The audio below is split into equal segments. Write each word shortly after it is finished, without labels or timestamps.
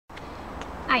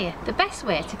The best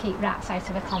way to keep rats out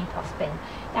of a compost bin.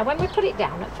 Now when we put it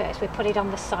down at first, we put it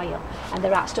on the soil and the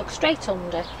rats stuck straight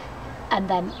under, and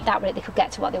then that way they could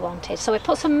get to what they wanted. So we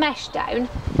put some mesh down.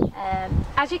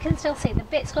 As you can still see, the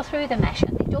bits go through the mesh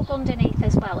and they dug underneath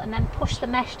as well, and then push the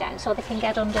mesh down so they can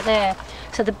get under there.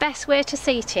 So the best way to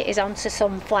seat it is onto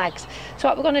some flags. So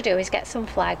what we're going to do is get some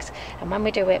flags, and when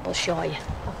we do it we'll show you.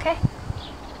 Okay?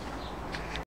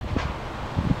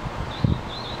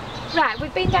 Right,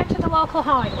 we've been down to the local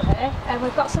hardware and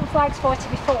we've got some flags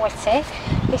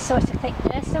 40x40, this sort of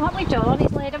thickness. So what we've done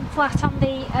is laid them flat on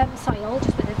the soil,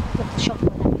 just with the shovel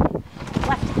and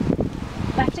everything.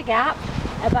 Left a gap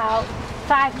about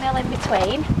 5mm in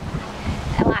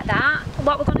between, like that. And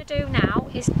what we're going to do now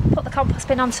is put the compost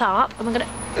bin on top, and we're going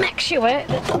to make sure that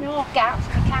there's no gaps,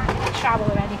 we can't get a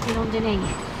trowel or anything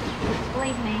underneath.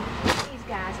 Believe me, these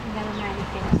guys can get under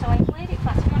anything. So I've laid it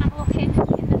flat. If you want to have a look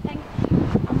in the thing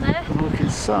on there. Look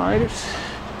inside.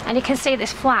 And you can see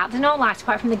this flat. There's no light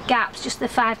apart from the gaps, just the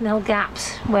 5mm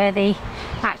gaps where the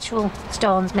actual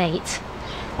stones meet.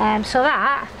 So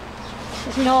that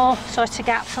there's no sort of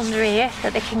gaps under here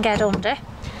that they can get under.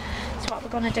 So what we're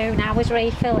going to do now is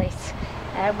refill it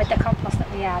with the compost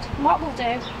that we had. And what we'll do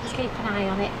is keep an eye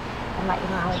on it and let you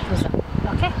know how it goes on.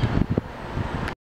 Okay?